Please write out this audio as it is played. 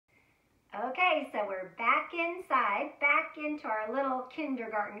Okay, so we're back inside, back into our little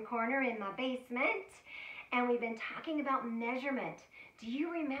kindergarten corner in my basement, and we've been talking about measurement. Do you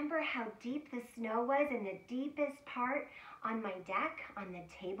remember how deep the snow was in the deepest part on my deck, on the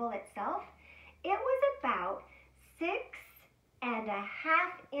table itself? It was about 6.5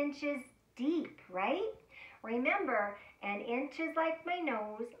 inches deep, right? Remember, an inch is like my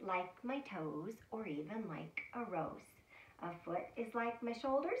nose, like my toes, or even like a rose. A foot is like my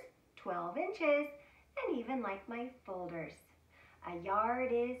shoulders, 12 inches, and even like my folders. A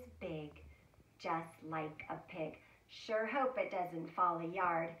yard is big, just like a pig. Sure hope it doesn't fall a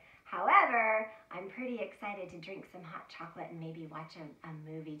yard. However, I'm pretty excited to drink some hot chocolate and maybe watch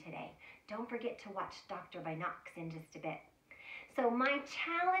a movie today. Don't forget to watch Dr. Binocs in just a bit. So my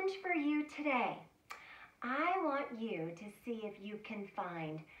challenge for you today, I want you to see if you can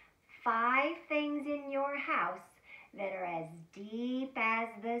find 5 things in your house that are as deep as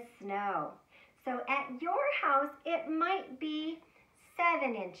the snow. So at your house, it might be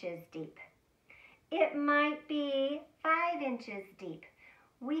 7 inches deep. It might be 5 inches deep.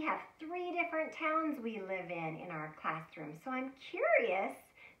 We have 3 different towns we live in our classroom, so I'm curious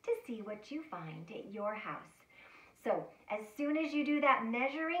to see what you find at your house. So as soon as you do that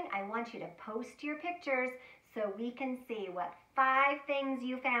measuring, I want you to post your pictures so we can see what 5 things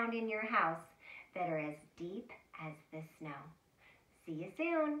you found in your house that are as deep as the snow. See you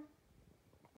soon.